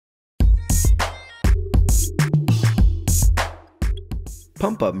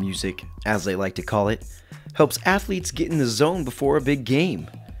Pump-up music, as they like to call it, helps athletes get in the zone before a big game.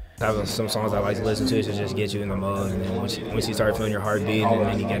 I have some songs I like to listen to just get you in the mode, and then once you start feeling your heart beating and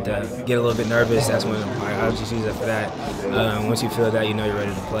then you get a little bit nervous, that's when I just use it for that. Once you feel that, you know you're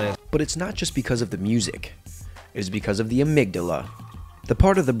ready to play. But it's not just because of the music. It's because of the amygdala, the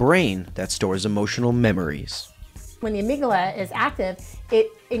part of the brain that stores emotional memories. When the amygdala is active, it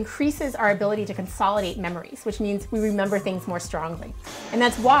increases our ability to consolidate memories, which means we remember things more strongly. And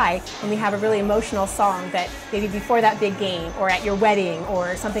that's why when we have a really emotional song that maybe before that big game or at your wedding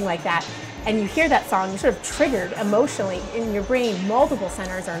or something like that, and you hear that song, you're sort of triggered emotionally in your brain. Multiple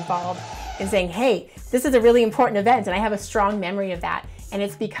centers are involved in saying, hey, this is a really important event and I have a strong memory of that. And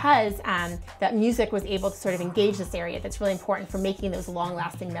it's because that music was able to sort of engage this area that's really important for making those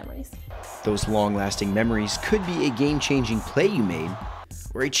long-lasting memories. Those long-lasting memories could be a game-changing play you made,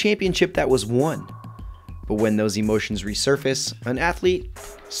 or a championship that was won. But when those emotions resurface, an athlete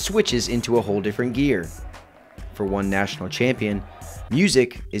switches into a whole different gear. For one national champion,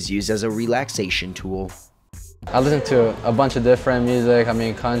 music is used as a relaxation tool. I listen to a bunch of different music. I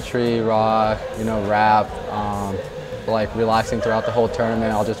mean, country, rock, rap. Like relaxing throughout the whole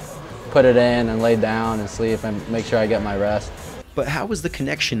tournament, I'll just put it in and lay down and sleep and make sure I get my rest. But how is the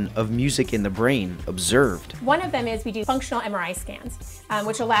connection of music in the brain observed? One of them is we do functional MRI scans,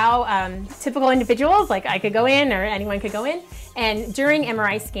 which allow typical individuals, like I could go in or anyone could go in, and during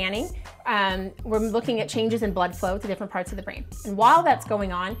MRI scanning, we're looking at changes in blood flow to different parts of the brain. And while that's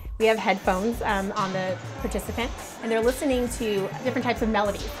going on, we have headphones on the participant, and they're listening to different types of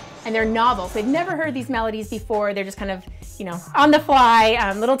melodies. And they're novel, so they've never heard these melodies before. They're just kind of, on the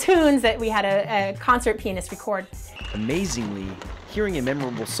fly, little tunes that we had a concert pianist record. Amazingly, hearing a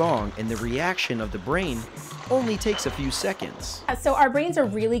memorable song and the reaction of the brain only takes a few seconds. So our brains are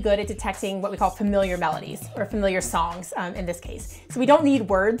really good at detecting what we call familiar melodies, or familiar songs in this case. So we don't need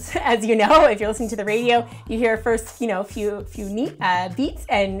words, as you know. If you're listening to the radio, you hear first, few neat beats,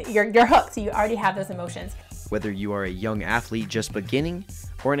 and you're hooked, so you already have those emotions. Whether you are a young athlete just beginning,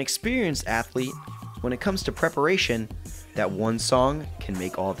 or an experienced athlete, when it comes to preparation, that one song can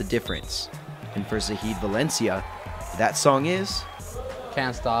make all the difference. And for Zahid Valencia, that song is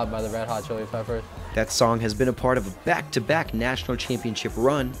Can't Stop by the Red Hot Chili Peppers. That song has been a part of a back-to-back national championship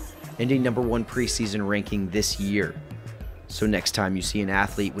run and a #1 preseason ranking this year. So next time you see an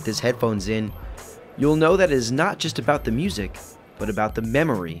athlete with his headphones in, you'll know that it is not just about the music, but about the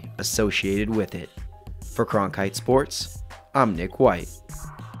memory associated with it. For Cronkite Sports, I'm Nick White.